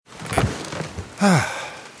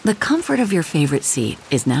The comfort of your favorite seat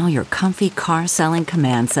is now your comfy car selling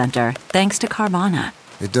command center, thanks to Carvana.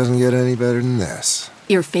 It doesn't get any better than this.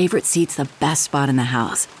 Your favorite seat's the best spot in the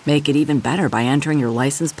house. Make it even better by entering your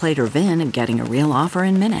license plate or VIN and getting a real offer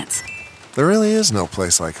in minutes. There really is no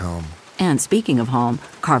place like home. And speaking of home,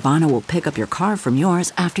 Carvana will pick up your car from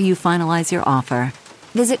yours after you finalize your offer.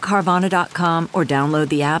 Visit Carvana.com or download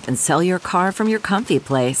the app and sell your car from your comfy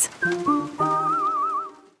place.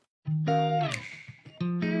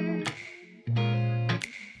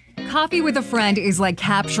 Coffee with a friend is like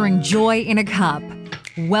capturing joy in a cup.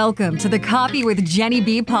 Welcome to the Coffee with Jenny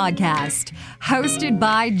B podcast, hosted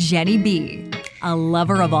by Jenny B, a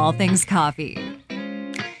lover of all things coffee.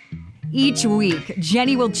 Each week,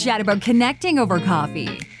 Jenny will chat about connecting over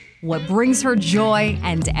coffee, what brings her joy,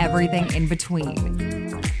 and everything in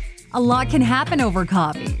between. A lot can happen over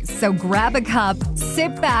coffee, so grab a cup,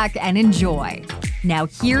 sit back, and enjoy. Now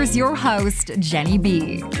here's your host, Jenny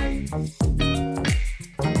B.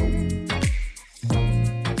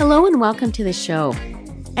 Hello and welcome to the show.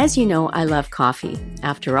 As you know, I love coffee.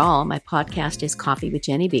 After all, my podcast is Coffee with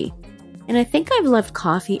Jenny B. And I think I've loved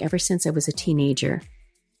coffee ever since I was a teenager.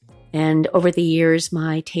 And over the years,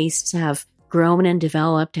 my tastes have grown and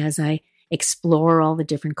developed as I explore all the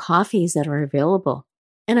different coffees that are available.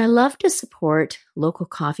 And I love to support local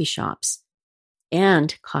coffee shops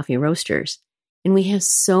and coffee roasters. And we have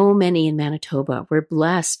so many in Manitoba. We're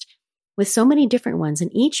blessed with so many different ones, and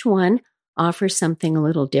each one offers something a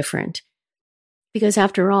little different. Because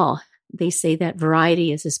after all, they say that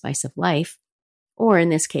variety is the spice of life, or in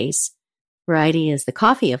this case, variety is the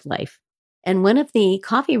coffee of life. And one of the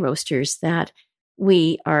coffee roasters that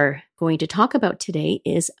we are going to talk about today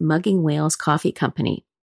is Mugging Whales Coffee Company.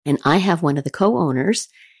 And I have one of the co-owners,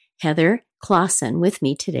 Heather Clausen, with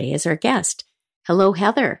me today as our guest. Hello,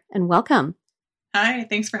 Heather, and welcome. Hi,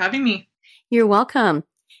 thanks for having me. You're welcome.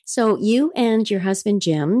 So you and your husband,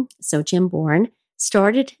 Jim Bourne,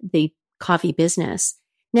 started the coffee business.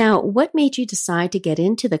 Now, what made you decide to get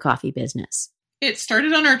into the coffee business? It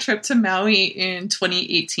started on our trip to Maui in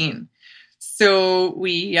 2018. So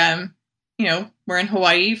we, we're in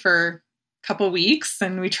Hawaii for a couple of weeks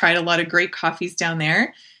and we tried a lot of great coffees down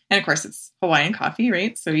there. And of course, it's Hawaiian coffee,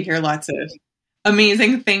 right? So you hear lots of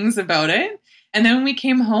amazing things about it. And then when we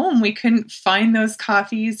came home, we couldn't find those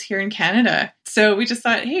coffees here in Canada. So we just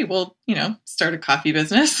thought, hey, we'll, start a coffee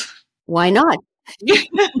business. Why not?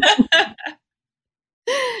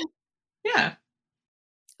 Yeah.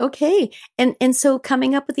 Okay. And so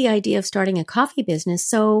coming up with the idea of starting a coffee business,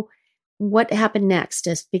 so what happened next?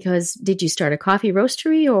 Just because did you start a coffee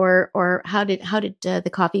roastery or how did the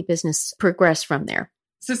coffee business progress from there?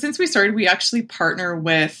 So since we started, we actually partner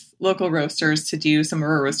with local roasters to do some of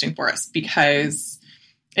our roasting for us because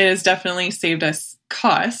it has definitely saved us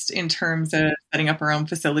cost in terms of setting up our own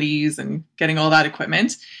facilities and getting all that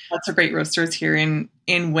equipment. Lots of great roasters here in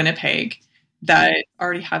Winnipeg that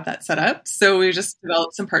already have that set up. So we just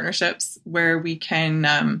developed some partnerships where we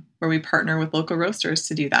can, where we partner with local roasters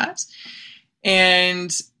to do that.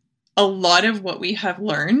 And a lot of what we have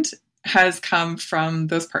learned has come from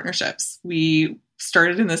those partnerships. We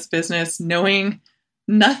started in this business knowing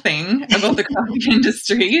nothing about the coffee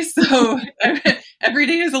industry. So every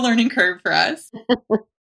day is a learning curve for us.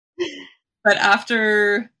 But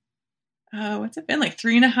after, what's it been, like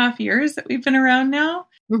 3.5 years that we've been around now?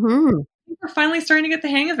 Mm-hmm. We're finally starting to get the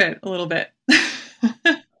hang of it a little bit.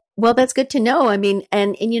 Well, that's good to know. I mean,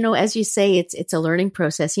 and as you say, it's a learning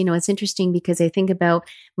process. It's interesting because I think about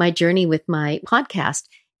my journey with my podcast.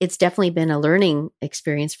 It's definitely been a learning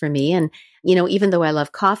experience for me. And, even though I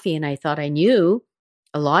love coffee and I thought I knew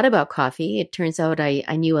a lot about coffee, it turns out I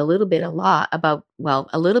knew a little bit about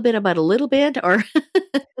a little bit, or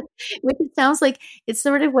which it sounds like it's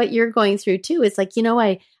sort of what you're going through too. It's like,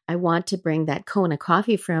 I want to bring that Kona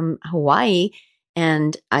coffee from Hawaii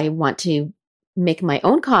and I want to make my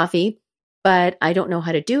own coffee, but I don't know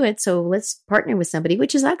how to do it. So let's partner with somebody,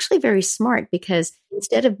 which is actually very smart because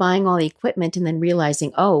instead of buying all the equipment and then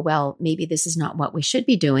realizing, oh, well, maybe this is not what we should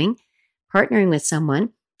be doing, partnering with someone,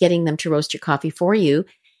 getting them to roast your coffee for you,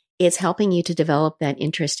 it's helping you to develop that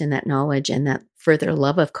interest and that knowledge and that further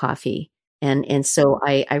love of coffee. And so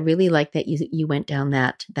I really like that you went down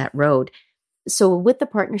that road. So with the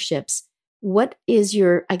partnerships, what is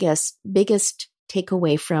your, I guess, biggest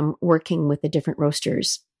takeaway from working with the different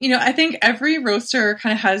roasters? I think every roaster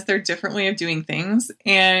kind of has their different way of doing things.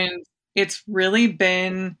 And it's really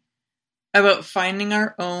been about finding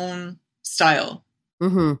our own style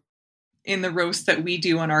in the roast that we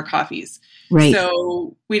do on our coffees. Right.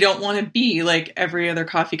 So we don't want to be like every other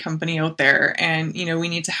coffee company out there. And, we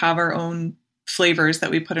need to have our own flavors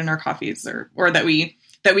that we put in our coffees or that we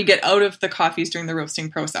get out of the coffees during the roasting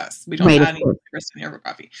process. We don't Right, add of any course. flavors to any of our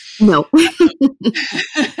coffee. No.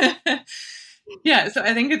 Yeah, so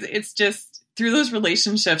I think it's just through those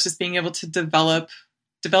relationships, just being able to develop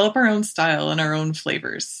our own style and our own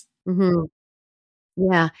flavors. hmm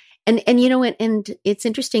Yeah. And you know what, and it's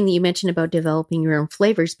interesting that you mentioned about developing your own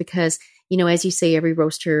flavors because, you know, as you say, every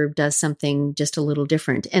roaster does something just a little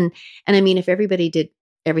different. And I mean, if everybody did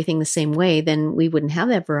everything the same way, then we wouldn't have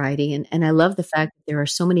that variety. And I love the fact that there are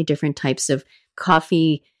so many different types of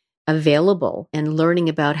coffee available and learning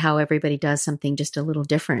about how everybody does something just a little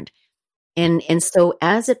different. And so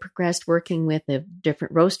as it progressed working with the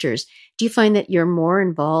different roasters, do you find that you're more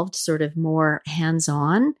involved, sort of more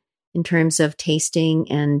hands-on in terms of tasting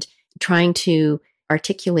and trying to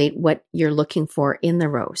articulate what you're looking for in the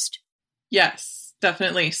roast? Yes,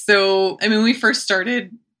 definitely. So, I mean, when we first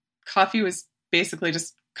started, coffee was basically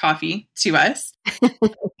just coffee to us,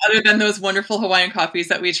 other than those wonderful Hawaiian coffees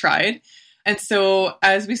that we tried. And so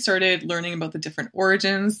as we started learning about the different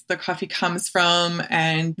origins the coffee comes from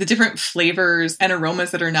and the different flavors and aromas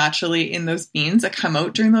that are naturally in those beans that come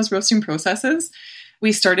out during those roasting processes,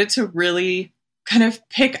 we started to really kind of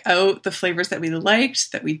pick out the flavors that we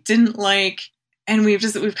liked, that we didn't like. And we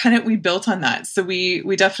built on that. So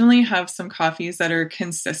we definitely have some coffees that are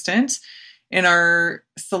consistent in our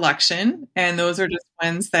selection. And those are just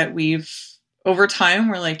ones that over time,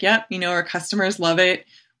 we're like, yep, you know, our customers love it.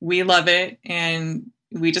 We love it. And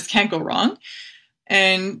we just can't go wrong.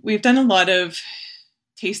 And we've done a lot of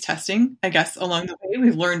taste testing, I guess, along the way.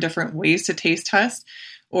 We've learned different ways to taste test,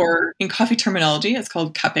 or in coffee terminology, it's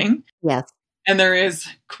called cupping. Yes. And there is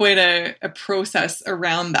quite a process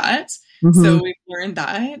around that. Mm-hmm. So we've learned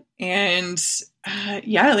that. And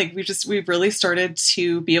we've really started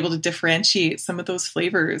to be able to differentiate some of those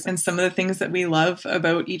flavors and some of the things that we love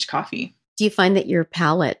about each coffee. Do you find that your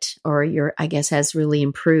palate or I guess, has really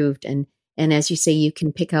improved? And as you say, you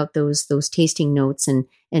can pick out those tasting notes and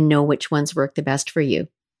know which ones work the best for you.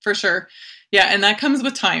 For sure. Yeah. And that comes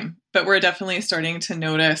with time, but we're definitely starting to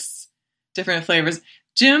notice different flavors.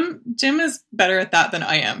 Jim is better at that than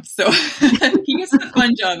I am. So he gets the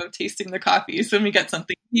fun job of tasting the coffees when we get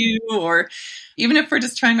something new, or even if we're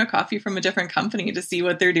just trying a coffee from a different company to see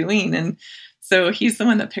what they're doing. And so he's the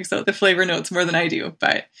one that picks out the flavor notes more than I do,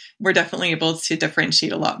 but we're definitely able to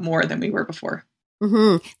differentiate a lot more than we were before.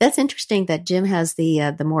 Mm-hmm. That's interesting that Jim has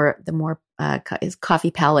the more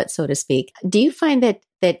coffee palate, so to speak. Do you find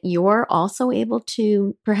that you're also able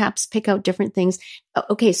to perhaps pick out different things?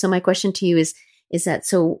 Okay, so my question to you is that,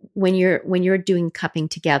 so when you're doing cupping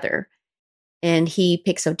together and he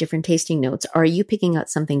picks out different tasting notes, are you picking out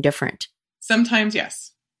something different? Sometimes,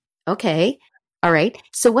 yes. Okay. All right.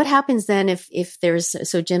 So what happens then if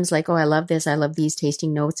so Jim's like, oh, I love this, I love these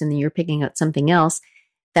tasting notes, and then you're picking out something else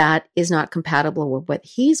that is not compatible with what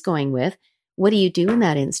he's going with. What do you do in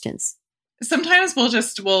that instance? Sometimes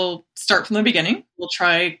we'll start from the beginning. We'll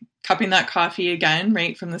try cupping that coffee again,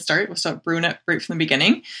 right from the start. We'll start brewing it right from the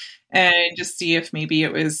beginning and just see if maybe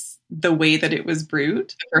it was the way that it was brewed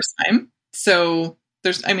the first time. So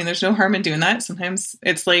there's no harm in doing that. Sometimes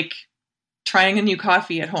it's like trying a new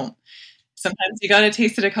coffee at home. Sometimes you got to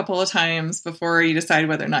taste it a couple of times before you decide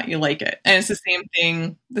whether or not you like it. And it's the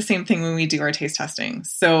same thing when we do our taste testing.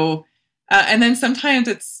 So, and then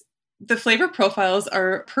sometimes the flavor profiles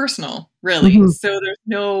are personal, really. Mm-hmm. So there's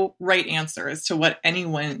no right answer as to what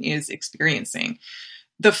anyone is experiencing.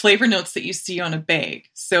 The flavor notes that you see on a bag.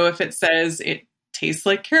 So if it says it tastes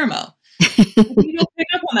like caramel, you don't pick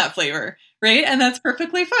up on that flavor, right? And that's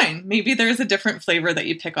perfectly fine. Maybe there's a different flavor that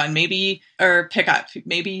you pick on, maybe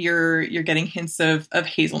you're getting hints of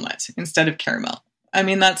hazelnut instead of caramel. I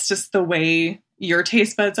mean, that's just the way your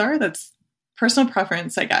taste buds are. That's personal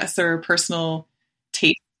preference, I guess, or personal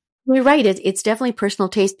taste. You're right. It's definitely personal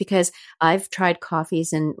taste, because I've tried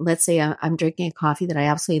coffees, and let's say I'm drinking a coffee that I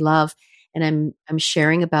absolutely love, and I'm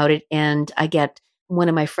sharing about it, and I get one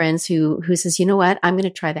of my friends who says, you know what, I'm going to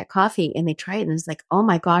try that coffee. And they try it and it's like, oh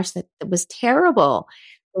my gosh, that was terrible.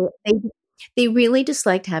 They really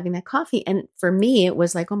disliked having that coffee. And for me, it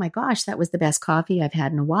was like, oh my gosh, that was the best coffee I've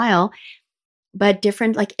had in a while. But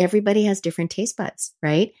different, like everybody has different taste buds,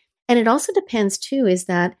 right? And it also depends too, is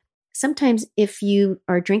that sometimes if you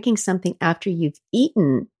are drinking something after you've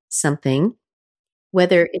eaten something,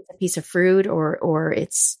 whether it's a piece of fruit or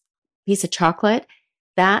it's a piece of chocolate,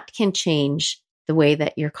 that can change the way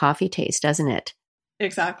that your coffee tastes, doesn't it?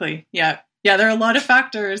 Exactly. Yeah. Yeah. There are a lot of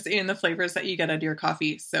factors in the flavors that you get out of your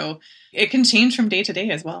coffee. So it can change from day to day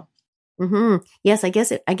as well. Mm-hmm. Yes, I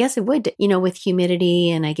guess it would, with humidity,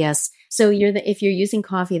 and I guess, so if you're using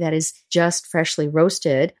coffee that is just freshly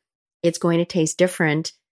roasted, it's going to taste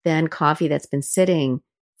different than coffee that's been sitting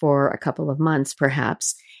for a couple of months,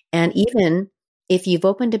 perhaps. And even if you've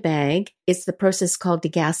opened a bag, it's the process called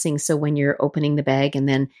degassing. So when you're opening the bag and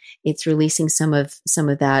then it's releasing some of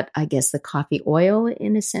that, I guess, the coffee oil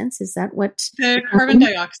in a sense. Is that what? The carbon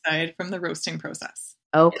dioxide from the roasting process.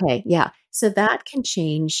 Okay. Yeah. So that can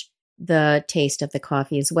change the taste of the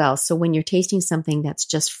coffee as well. So when you're tasting something that's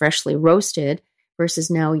just freshly roasted versus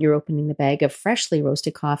now you're opening the bag of freshly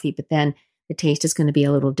roasted coffee, but then the taste is going to be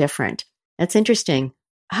a little different. That's interesting.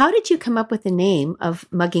 How did you come up with the name of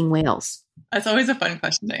Mugging Whales? That's always a fun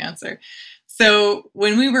question to answer. So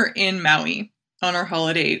when we were in Maui on our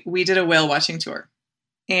holiday, we did a whale watching tour.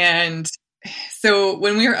 And so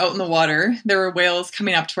when we were out in the water, there were whales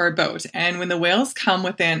coming up to our boat. And when the whales come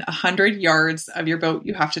within 100 yards of your boat,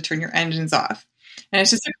 you have to turn your engines off. And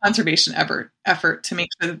it's just a conservation effort to make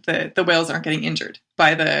sure that the whales aren't getting injured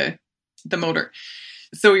by the motor.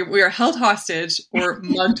 So we were held hostage or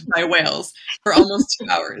mugged by whales for almost 2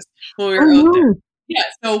 hours while we were out there. Yeah,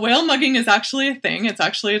 so whale mugging is actually a thing. It's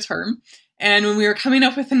actually a term. And when we were coming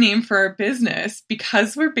up with a name for our business,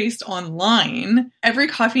 because we're based online, every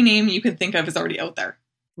coffee name you could think of is already out there.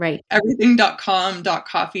 Right. Everything.com,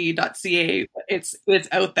 .coffee, .ca, it's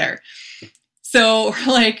out there. So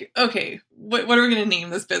we're like, okay, what are we going to name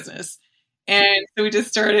this business? And so we just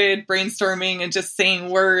started brainstorming and just saying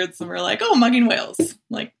words. And we're like, oh, Mugging Whales. I'm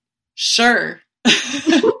like, sure.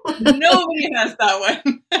 Nobody has that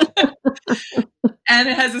one. And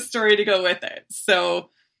it has a story to go with it. So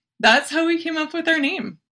that's how we came up with our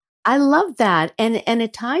name. I love that. And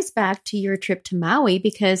it ties back to your trip to Maui,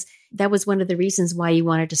 because that was one of the reasons why you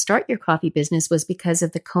wanted to start your coffee business, was because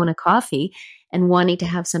of the Kona coffee and wanting to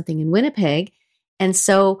have something in Winnipeg. And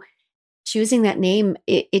so choosing that name,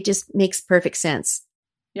 it just makes perfect sense.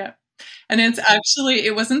 Yeah. And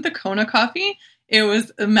it wasn't the Kona coffee. It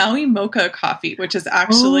was the Maui Mocha coffee, which is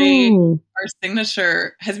actually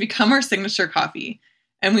has become our signature coffee.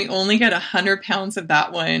 And we only get 100 pounds of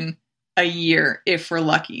that one a year if we're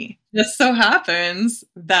lucky. Just so happens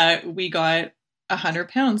that we got 100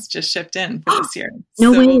 pounds just shipped in for this year.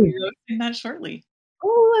 No way. We'll be roasting that shortly.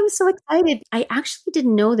 Oh, I'm so excited. I actually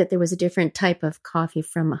didn't know that there was a different type of coffee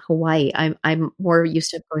from Hawaii. I'm more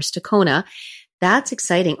used to, of course, to Kona. That's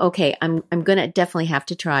exciting. Okay, I'm going to definitely have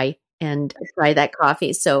to try that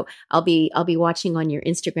coffee. So I'll be watching on your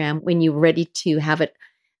Instagram when you're ready to have it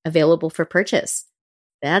available for purchase.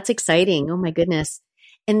 That's exciting. Oh my goodness.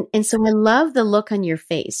 And so I love the look on your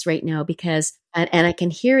face right now, because, and I can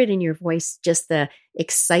hear it in your voice, just the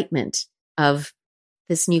excitement of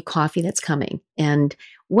this new coffee that's coming. And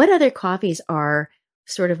what other coffees are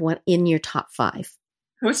sort of in your top 5?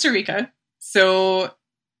 Costa Rica. So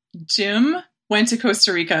Jim went to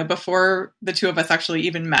Costa Rica before the two of us actually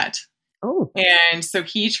even met. Oh. And so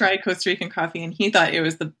he tried Costa Rican coffee and he thought it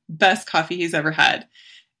was the best coffee he's ever had,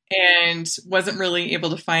 and wasn't really able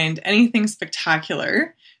to find anything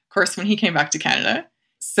spectacular, of course, when he came back to Canada.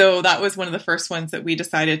 So that was one of the first ones that we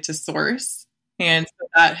decided to source. And so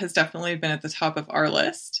that has definitely been at the top of our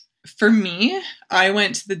list. For me, I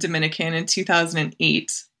went to the Dominican in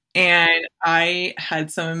 2008 and I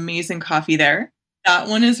had some amazing coffee there. That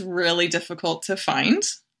one is really difficult to find.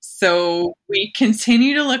 So we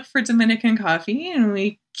continue to look for Dominican coffee and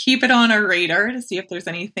we keep it on our radar to see if there's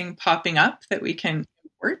anything popping up that we can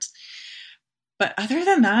import. But other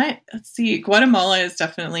than that, let's see, Guatemala is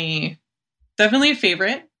definitely a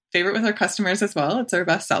favorite with our customers as well. It's our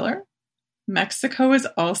best seller. Mexico is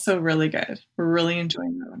also really good. We're really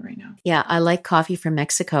enjoying that one right now. Yeah, I like coffee from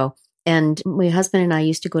Mexico. And my husband and I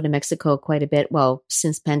used to go to Mexico quite a bit. Well,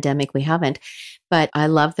 since pandemic, we haven't. But I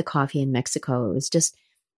love the coffee in Mexico. It was just,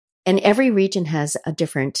 and every region has a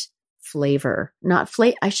different flavor.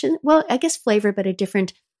 I guess flavor, but a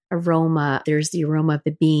different aroma. There's the aroma of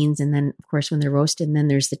the beans. And then, of course, when they're roasted, and then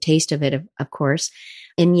there's the taste of it, of course.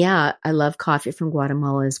 And yeah, I love coffee from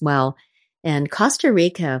Guatemala as well. And Costa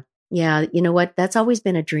Rica, yeah, you know what? That's always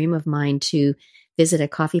been a dream of mine, to visit a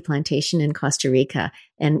coffee plantation in Costa Rica.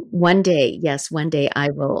 And one day I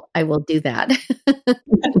will do that.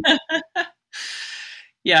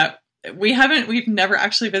 Yeah, we've never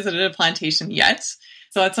actually visited a plantation yet.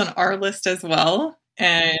 So that's on our list as well.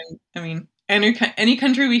 And I mean, any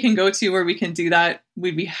country we can go to where we can do that,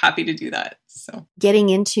 we'd be happy to do that. So getting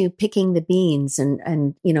into picking the beans and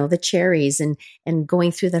the cherries and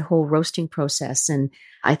going through that whole roasting process. And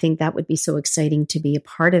I think that would be so exciting to be a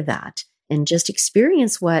part of that and just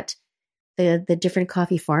experience what the different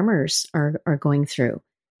coffee farmers are going through.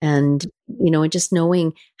 And, and just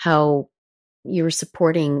knowing how you're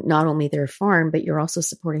supporting not only their farm, but you're also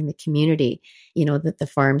supporting the community, that the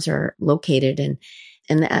farms are located.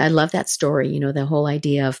 And I love that story, the whole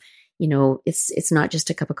idea of, it's not just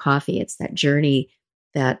a cup of coffee. It's that journey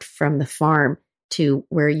that from the farm to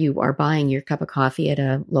where you are buying your cup of coffee at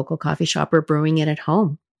a local coffee shop or brewing it at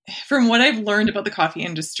home. From what I've learned about the coffee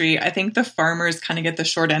industry, I think the farmers kind of get the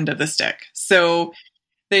short end of the stick. So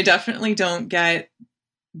they definitely don't get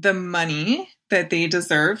the money that they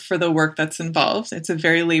deserve for the work that's involved. It's a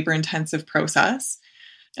very labor intensive process.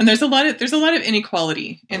 And there's a lot of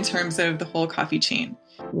inequality in terms of the whole coffee chain.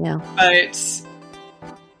 Yeah. But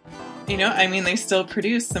they still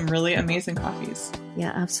produce some really amazing coffees.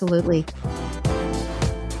 Yeah, absolutely.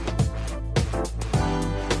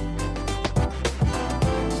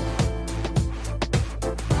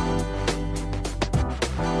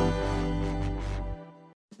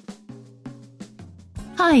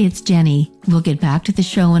 Hi, it's Jenny. We'll get back to the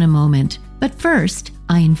show in a moment. But first,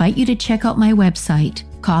 I invite you to check out my website,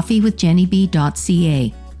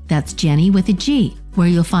 coffeewithjennyb.ca. That's Jenny with a G, where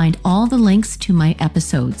you'll find all the links to my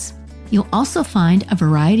episodes. You'll also find a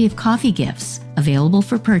variety of coffee gifts available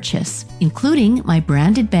for purchase, including my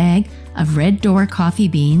branded bag of Red Door coffee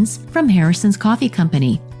beans from Harrison's Coffee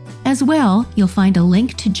Company. As well, you'll find a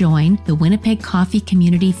link to join the Winnipeg Coffee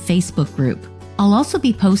Community Facebook group. I'll also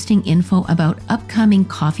be posting info about upcoming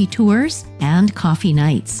coffee tours and coffee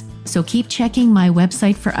nights, so keep checking my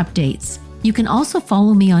website for updates. You can also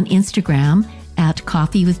follow me on Instagram at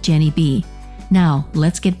Coffee with Jenny B. Now,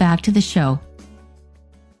 let's get back to the show.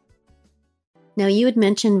 Now, you had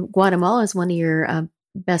mentioned Guatemala as one of your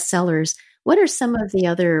best sellers. What are some of the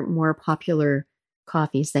other more popular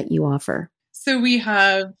coffees that you offer? So we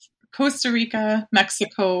have Costa Rica,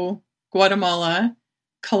 Mexico, Guatemala,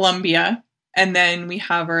 Colombia, and then we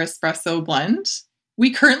have our espresso blend.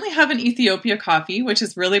 We currently have an Ethiopia coffee, which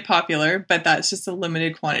is really popular, but that's just a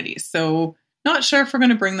limited quantity. So not sure if we're going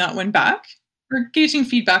to bring that one back. We're gauging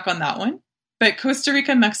feedback on that one. But Costa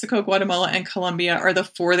Rica, Mexico, Guatemala, and Colombia are the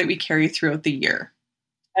 4 that we carry throughout the year.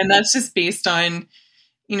 And that's just based on,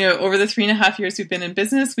 over the 3.5 years we've been in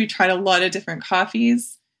business, we tried a lot of different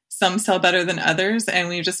coffees. Some sell better than others. And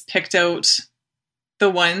we just picked out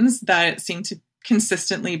the ones that seem to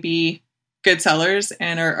consistently be good sellers,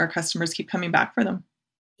 and our customers keep coming back for them.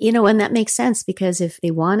 And that makes sense, because if they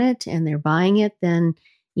want it and they're buying it, then,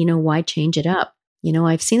 why change it up?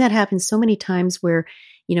 I've seen that happen so many times where,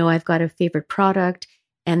 I've got a favorite product,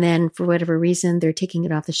 and then for whatever reason, they're taking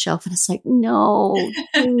it off the shelf, and it's like, no,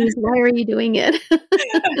 please, why are you doing it?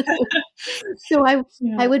 So I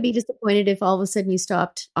would be disappointed if all of a sudden you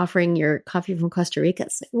stopped offering your coffee from Costa Rica.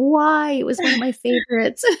 It's like, why? It was one of my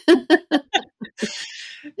favorites.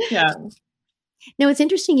 Yeah. Now, it's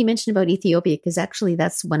interesting you mentioned about Ethiopia, because actually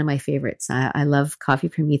that's one of my favorites. I love coffee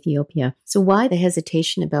from Ethiopia. So why the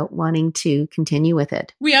hesitation about wanting to continue with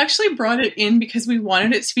it? We actually brought it in because we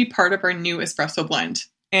wanted it to be part of our new espresso blend.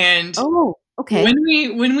 And okay.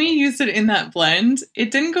 When we used it in that blend, it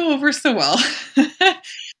didn't go over so well.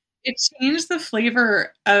 It changed the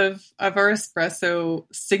flavor of our espresso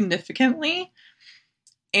significantly.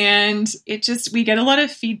 And we get a lot of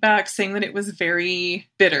feedback saying that it was very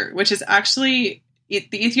bitter, which is actually,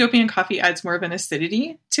 the Ethiopian coffee adds more of an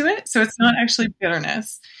acidity to it. So it's not actually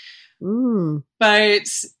bitterness. But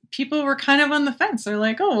people were kind of on the fence. They're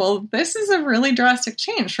like, oh, well, this is a really drastic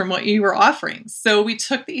change from what you were offering. So we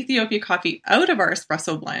took the Ethiopia coffee out of our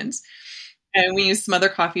espresso blends and we used some other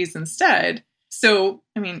coffees instead. So,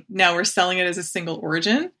 now we're selling it as a single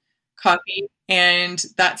origin coffee, and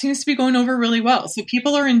that seems to be going over really well. So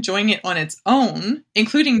people are enjoying it on its own,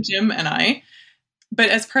 including Jim and I, but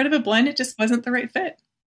as part of a blend, it just wasn't the right fit.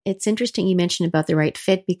 It's interesting you mentioned about the right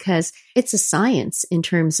fit, because it's a science in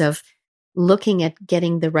terms of looking at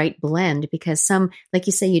getting the right blend, because some, like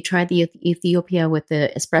you say, you tried the Ethiopia with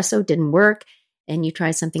the espresso, didn't work, and you try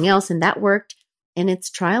something else and that worked. And it's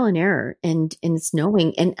trial and error, and it's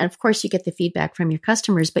knowing, and of course you get the feedback from your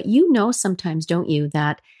customers, but sometimes, don't you,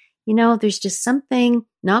 that there's just something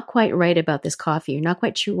not quite right about this coffee. You're not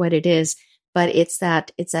quite sure what it is, but it's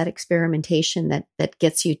that experimentation that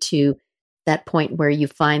gets you to that point where you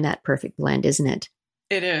find that perfect blend, isn't it?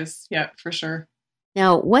 It is. Yeah, for sure.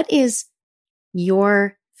 Now, what is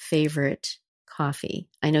your favorite coffee?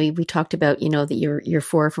 I know we talked about, that you're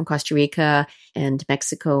 4 from Costa Rica and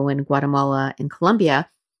Mexico and Guatemala and Colombia,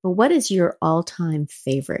 but what is your all-time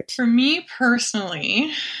favorite? For me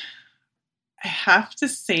personally, I have to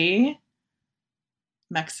say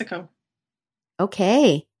Mexico.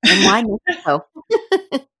 Okay. And why Mexico?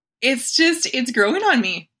 It's growing on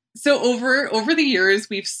me. So over the years,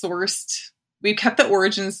 we've kept the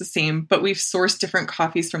origins the same, but we've sourced different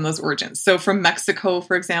coffees from those origins. So from Mexico,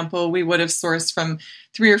 for example, we would have sourced from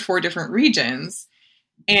 3 or 4 different regions.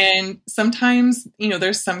 And sometimes,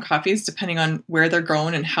 there's some coffees, depending on where they're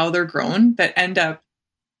grown and how they're grown, that end up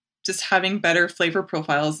just having better flavor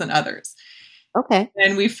profiles than others. Okay.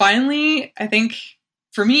 And we finally, I think,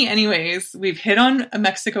 for me anyways, we've hit on a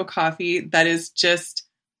Mexico coffee that is just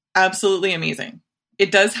absolutely amazing.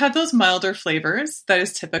 It does have those milder flavors that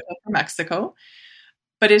is typical for Mexico,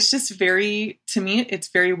 but it's just to me, it's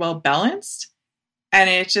very well balanced. And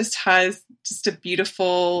it just has just a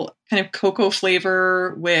beautiful kind of cocoa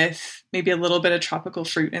flavor with maybe a little bit of tropical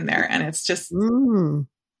fruit in there. And it's just,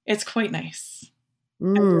 it's quite nice.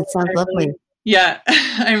 It sounds lovely. Yeah,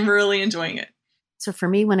 I'm really enjoying it. So for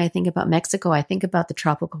me, when I think about Mexico, I think about the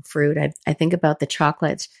tropical fruit. I think about the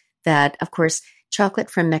chocolate that, of course, chocolate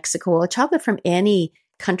from Mexico, well, chocolate from any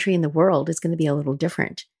country in the world is going to be a little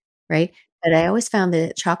different, right? But I always found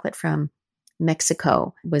the chocolate from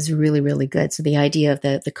Mexico was really, really good. So the idea of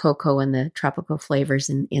the cocoa and the tropical flavors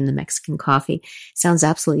in the Mexican coffee sounds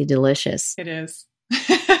absolutely delicious. It is.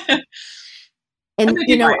 And,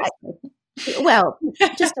 well,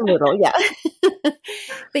 just a little, yeah.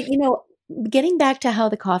 But, getting back to how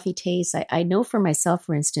the coffee tastes, I know for myself,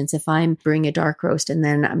 for instance, if I'm brewing a dark roast and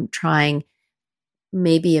then I'm trying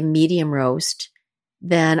maybe a medium roast,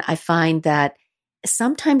 then I find that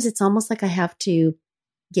sometimes it's almost like I have to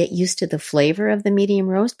get used to the flavor of the medium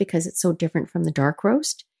roast because it's so different from the dark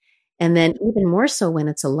roast. And then even more so when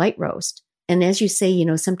it's a light roast. And as you say,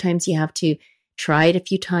 sometimes you have to try it a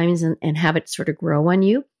few times and have it sort of grow on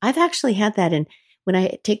you. I've actually had that. And when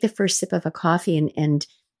I take the first sip of a coffee and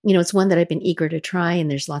it's one that I've been eager to try and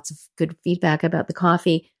there's lots of good feedback about the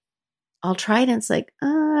coffee, I'll try it and it's like,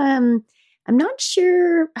 I'm not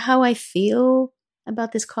sure how I feel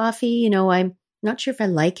about this coffee. I'm not sure if I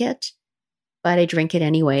like it, but I drink it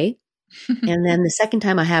anyway. And then the second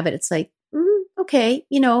time I have it, it's like, okay,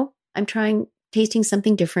 I'm tasting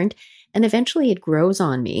something different. And eventually it grows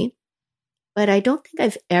on me. But I don't think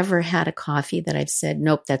I've ever had a coffee that I've said,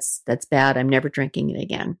 nope, that's bad. I'm never drinking it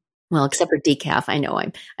again. Well, except for decaf. I know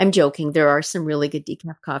I'm joking. There are some really good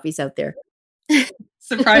decaf coffees out there.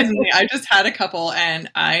 Surprisingly, I just had a couple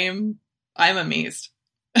and I'm amazed.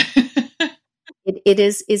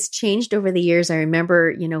 It's changed over the years. I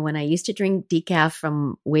remember, when I used to drink decaf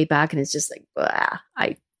from way back and it's just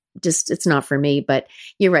like, it's not for me. But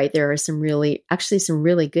you're right. There are some really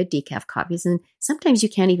good decaf coffees. And sometimes you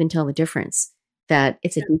can't even tell the difference that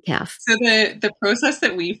it's a decaf. So the process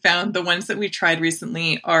that we found, the ones that we tried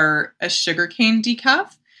recently are a sugarcane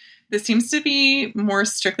decaf. This seems to be more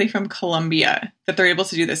strictly from Colombia that they're able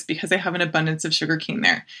to do this because they have an abundance of sugarcane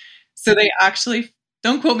there. So they actually,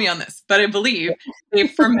 don't quote me on this, but I believe they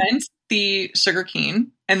ferment the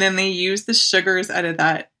sugarcane and then they use the sugars out of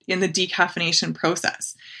that in the decaffeination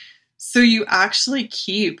process. So you actually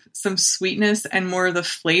keep some sweetness and more of the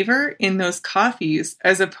flavor in those coffees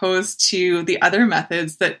as opposed to the other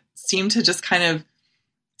methods that seem to just kind of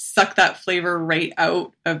suck that flavor right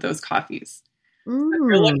out of those coffees. So if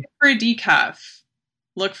you're looking for a decaf,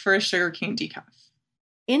 look for a sugarcane decaf.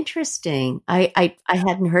 Interesting. I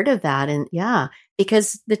hadn't heard of that. And yeah,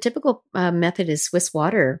 because the typical method is Swiss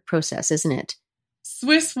water process, isn't it?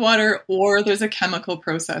 Swiss water, or there's a chemical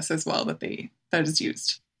process as well that is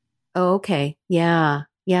used. Oh, okay. Yeah.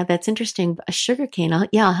 Yeah. That's interesting. A sugarcane.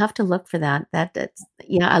 I'll have to look for that.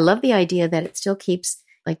 I love the idea that it still keeps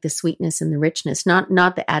like the sweetness and the richness, not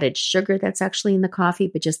the added sugar that's actually in the coffee,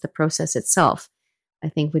 but just the process itself. I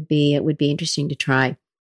think would be interesting to try.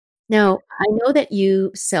 Now, I know that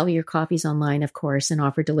you sell your coffees online, of course, and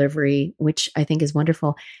offer delivery, which I think is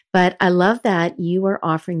wonderful. But I love that you are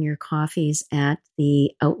offering your coffees at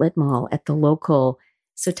the outlet mall, at the local.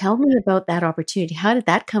 So tell me about that opportunity. How did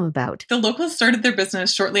that come about? The locals started their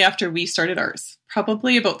business shortly after we started ours,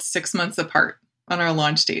 probably about 6 months apart on our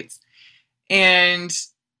launch dates. And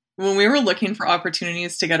when we were looking for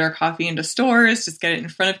opportunities to get our coffee into stores, just get it in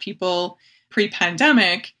front of people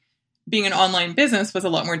pre-pandemic, being an online business was a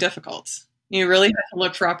lot more difficult. You really had to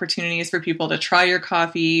look for opportunities for people to try your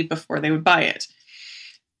coffee before they would buy it.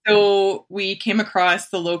 So we came across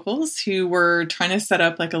the locals who were trying to set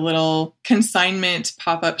up like a little consignment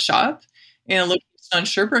pop-up shop in a location on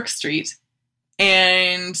Sherbrooke Street.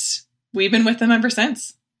 And we've been with them ever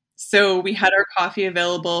since. So we had our coffee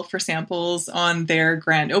available for samples on their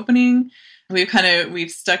grand opening.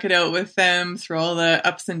 We've stuck it out with them through all the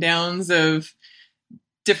ups and downs of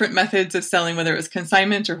different methods of selling, whether it was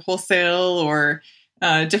consignment or wholesale or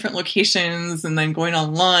different locations, and then going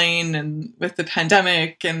online and with the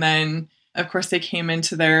pandemic. And then, of course, they came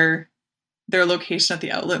into their location at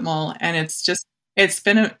the outlet mall. And it's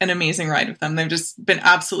been an amazing ride with them. They've just been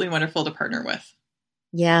absolutely wonderful to partner with.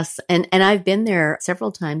 Yes. And I've been there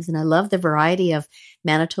several times and I love the variety of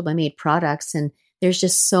Manitoba made products. And there's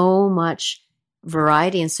just so much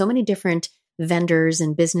variety and so many different vendors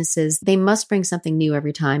and businesses. They must bring something new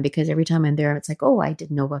every time because every time I'm there, it's like, oh, I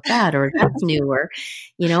didn't know about that or that's new or,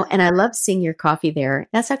 and I love seeing your coffee there.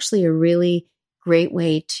 That's actually a really great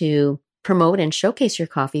way to promote and showcase your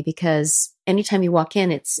coffee because anytime you walk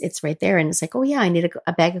in, it's right there. And it's like, oh yeah, I need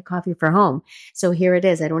a bag of coffee for home. So here it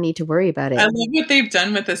is. I don't need to worry about it. I love what they've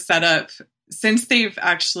done with the setup since they've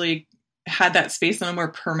actually had that space on a more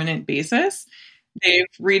permanent basis. They've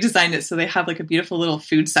redesigned it so they have like a beautiful little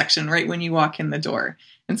food section right when you walk in the door.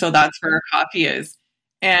 And so that's where our coffee is.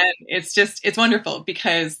 And it's wonderful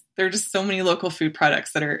because there are just so many local food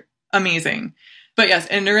products that are amazing. But yes,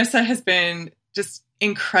 and Narissa has been just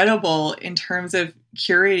incredible in terms of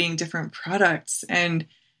curating different products. And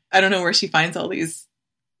I don't know where she finds all these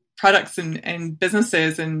products and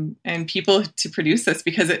businesses and people to produce this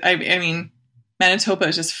because I mean, Manitoba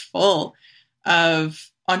is just full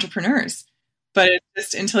of entrepreneurs. But it's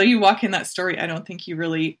just until you walk in that story, I don't think you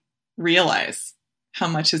really realize how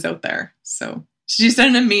much is out there. So she's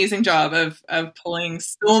done an amazing job of pulling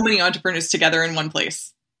so many entrepreneurs together in one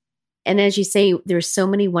place. And as you say, there's so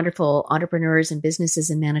many wonderful entrepreneurs and businesses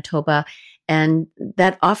in Manitoba, and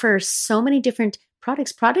that offer so many different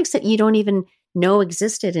products that you don't even know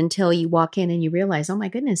existed until you walk in and you realize, oh my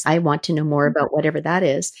goodness, I want to know more about whatever that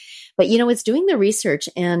is. But, it's doing the research.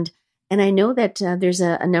 And I know that there's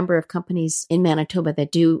a number of companies in Manitoba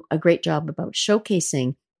that do a great job about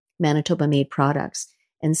showcasing Manitoba made products.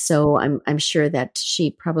 And so I'm sure that she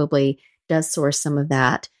probably does source some of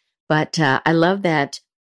that. But I love that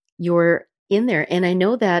you're in there. And I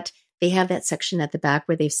know that they have that section at the back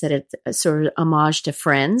where they've said it's a sort of homage to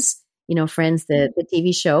Friends, Friends, the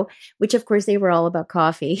TV show, which of course they were all about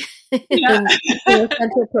coffee. Yeah.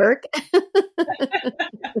 Central Perk.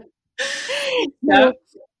 Yeah,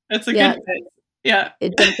 that's a good fit. Yeah.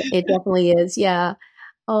 It definitely is. Yeah.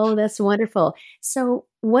 Oh, that's wonderful. So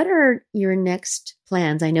what are your next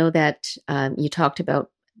plans? I know that you talked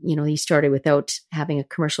about you started without having a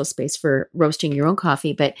commercial space for roasting your own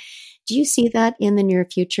coffee, but do you see that in the near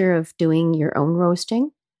future of doing your own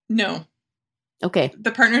roasting? No. Okay.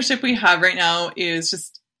 The partnership we have right now is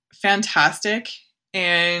just fantastic.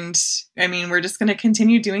 And I mean, we're just going to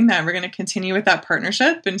continue doing that. We're going to continue with that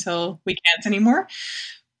partnership until we can't anymore.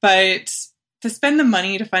 But to spend the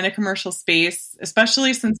money to find a commercial space,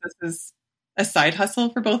 especially since this is a side hustle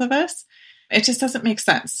for both of us, it just doesn't make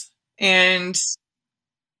sense. And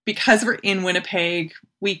because we're in Winnipeg,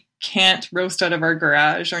 we can't roast out of our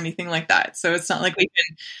garage or anything like that. So it's not like we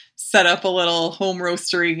can set up a little home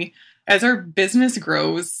roastery. As our business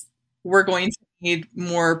grows, we're going to need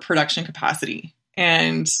more production capacity.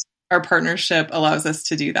 And our partnership allows us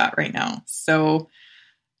to do that right now. So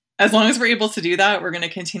as long as we're able to do that, we're going to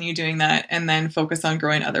continue doing that and then focus on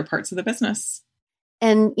growing other parts of the business.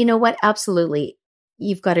 And you know what? Absolutely.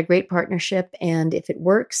 You've got a great partnership, and if it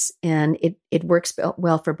works and it works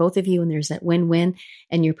well for both of you and there's that win-win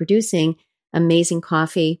and you're producing amazing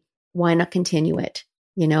coffee, why not continue it,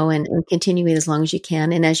 and continue it as long as you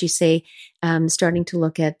can. And as you say, starting to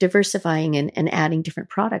look at diversifying and adding different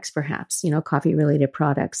products, perhaps, coffee related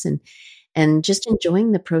products and just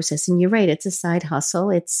enjoying the process. And you're right. It's a side hustle.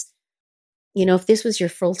 It's, if this was your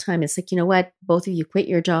full time, it's like, what, both of you quit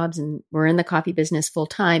your jobs and we're in the coffee business full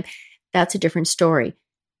time. That's a different story.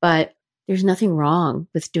 But there's nothing wrong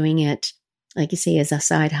with doing it, like you say, as a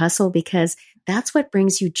side hustle, because that's what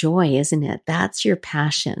brings you joy, isn't it? That's your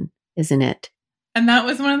passion, isn't it? And that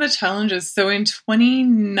was one of the challenges. So in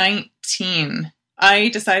 2019, I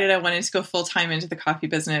decided I wanted to go full time into the coffee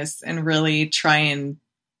business and really try and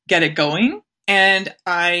get it going. And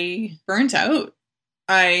I burnt out.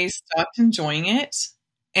 I stopped enjoying it.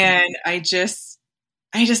 And I just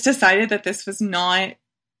decided that this was not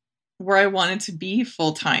where I wanted to be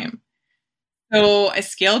full time. So I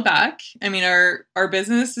scaled back. I mean, our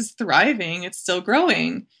business is thriving. It's still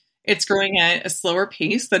growing. It's growing at a slower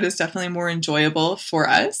pace that is definitely more enjoyable for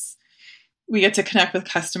us. We get to connect with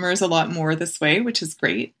customers a lot more this way, which is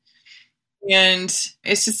great. And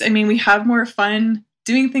it's just, we have more fun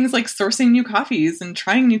doing things like sourcing new coffees and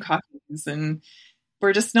trying new coffees. And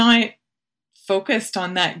we're just not focused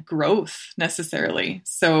on that growth necessarily.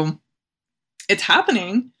 So it's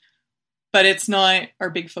happening, but it's not our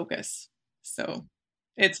big focus. So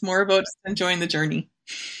it's more about just enjoying the journey.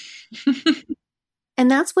 And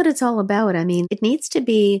that's what it's all about. It needs to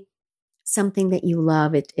be something that you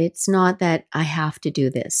love. It's not that I have to do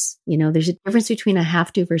this. There's a difference between I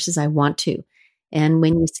have to versus I want to. And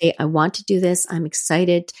when you say, I want to do this, I'm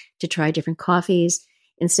excited to try different coffees.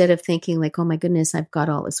 instead of thinking like, oh my goodness, I've got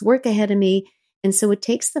all this work ahead of me. And so it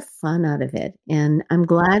takes the fun out of it. And I'm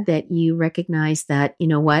glad that you recognize that, you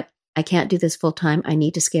know what, I can't do this full time. I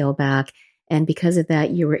need to scale back. And because of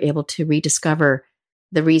that, you were able to rediscover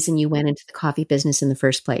the reason you went into the coffee business in the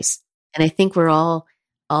first place. And I think we're all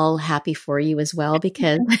happy for you as well,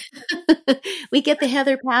 because we get the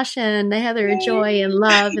Heather passion, the Heather joy and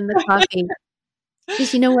love and the coffee.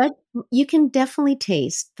 Because you know what? You can definitely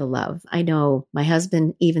taste the love. I know my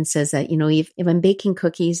husband even says that, you know, if I'm baking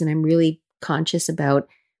cookies and I'm really conscious about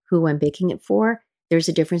who I'm baking it for, there's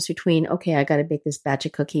a difference between, okay, I got to bake this batch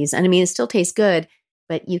of cookies. And I mean, it still tastes good,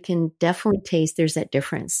 but you can definitely taste there's that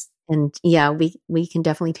difference. And yeah, we can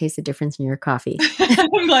definitely taste the difference in your coffee.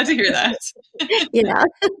 I'm glad to hear that. Yeah.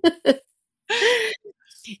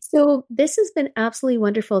 So this has been absolutely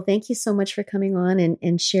wonderful. Thank you so much for coming on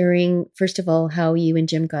and sharing, first of all, how you and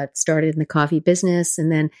Jim got started in the coffee business, and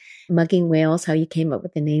then Mugging Whales, how you came up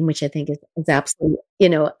with the name, which I think is absolutely, you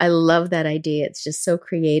know, I love that idea. It's just so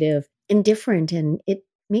creative and different, and it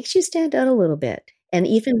makes you stand out a little bit. And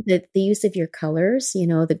even the use of your colors, you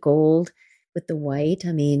know, the gold with the white.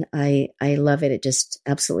 I mean, I love it. It just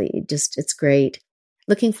absolutely it's great.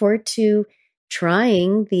 Looking forward to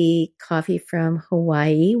trying the coffee from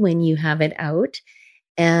Hawaii when you have it out,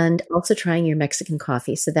 and also trying your Mexican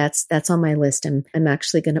coffee. So that's on my list. I'm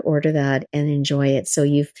actually going to order that and enjoy it. So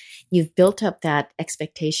you've built up that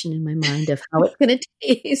expectation in my mind of how it's going to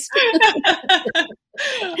taste.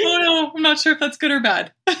 Oh no, I'm not sure if that's good or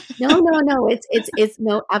bad. No. It's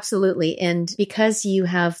no, absolutely. And because you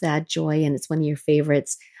have that joy and it's one of your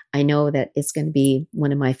favorites, I know that it's going to be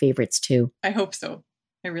one of my favorites too. I hope so.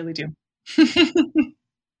 I really do.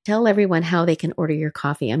 Tell everyone how they can order your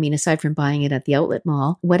coffee. I mean, aside from buying it at the outlet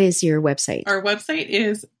mall, what is your website? Our website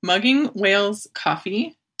is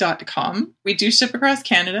muggingwhalescoffee.com. We do ship across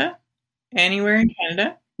Canada, anywhere in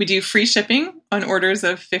Canada. We do free shipping on orders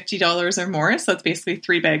of $50 or more. So that's basically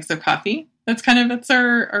 3 bags of coffee. That's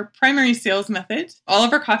our primary sales method. All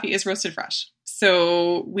of our coffee is roasted fresh.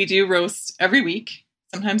 So we do roast every week,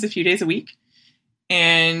 sometimes a few days a week.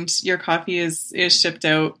 And your coffee is shipped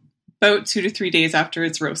out about 2 to 3 days after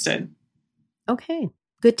it's roasted. Okay,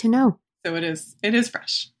 good to know. So it is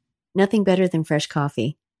fresh. Nothing better than fresh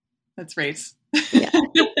coffee. That's right. Yeah.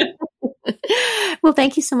 Well,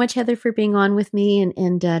 thank you so much, Heather, for being on with me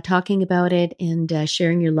and talking about it and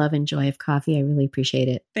sharing your love and joy of coffee. I really appreciate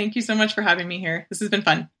it. Thank you so much for having me here. This has been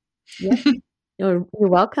fun. Yeah. You're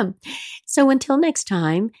welcome. So until next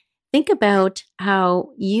time, think about how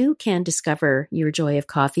you can discover your joy of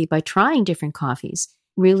coffee by trying different coffees,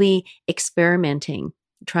 really experimenting,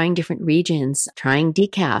 trying different regions, trying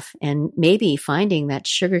decaf, and maybe finding that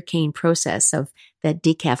sugarcane process of that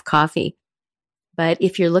decaf coffee. But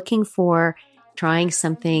if you're looking for trying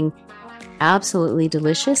something absolutely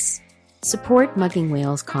delicious, support Mugging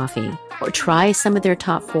Whales Coffee or try some of their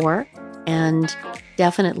top 4, and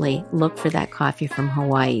definitely look for that coffee from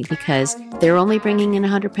Hawaii, because they're only bringing in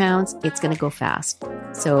 100 pounds. It's going to go fast.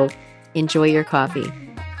 So enjoy your coffee.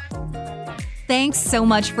 Thanks so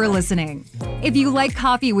much for listening. If you like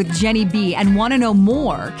Coffee with Jenny B and want to know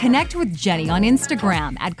more, connect with Jenny on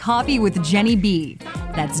Instagram at Coffee with Jenny B.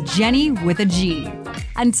 That's Jenny with a G.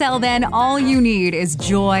 Until then, all you need is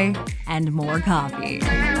joy and more coffee.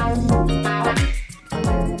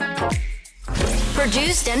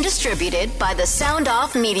 Produced and distributed by the Sound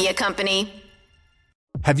Off Media Company.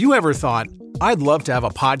 Have you ever thought, I'd love to have a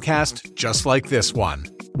podcast just like this one?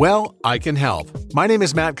 Well, I can help. My name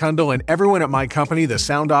is Matt Kundle, and everyone at my company, the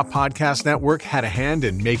Sound Off Podcast Network, had a hand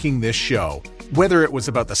in making this show. Whether it was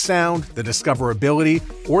about the sound, the discoverability,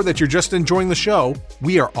 or that you're just enjoying the show,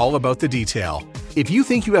 we are all about the detail. If you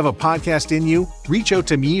think you have a podcast in you, reach out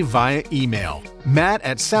to me via email,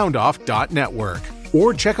 matt@soundoff.network,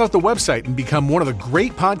 or check out the website and become one of the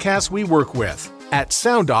great podcasts we work with at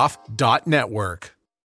soundoff.network.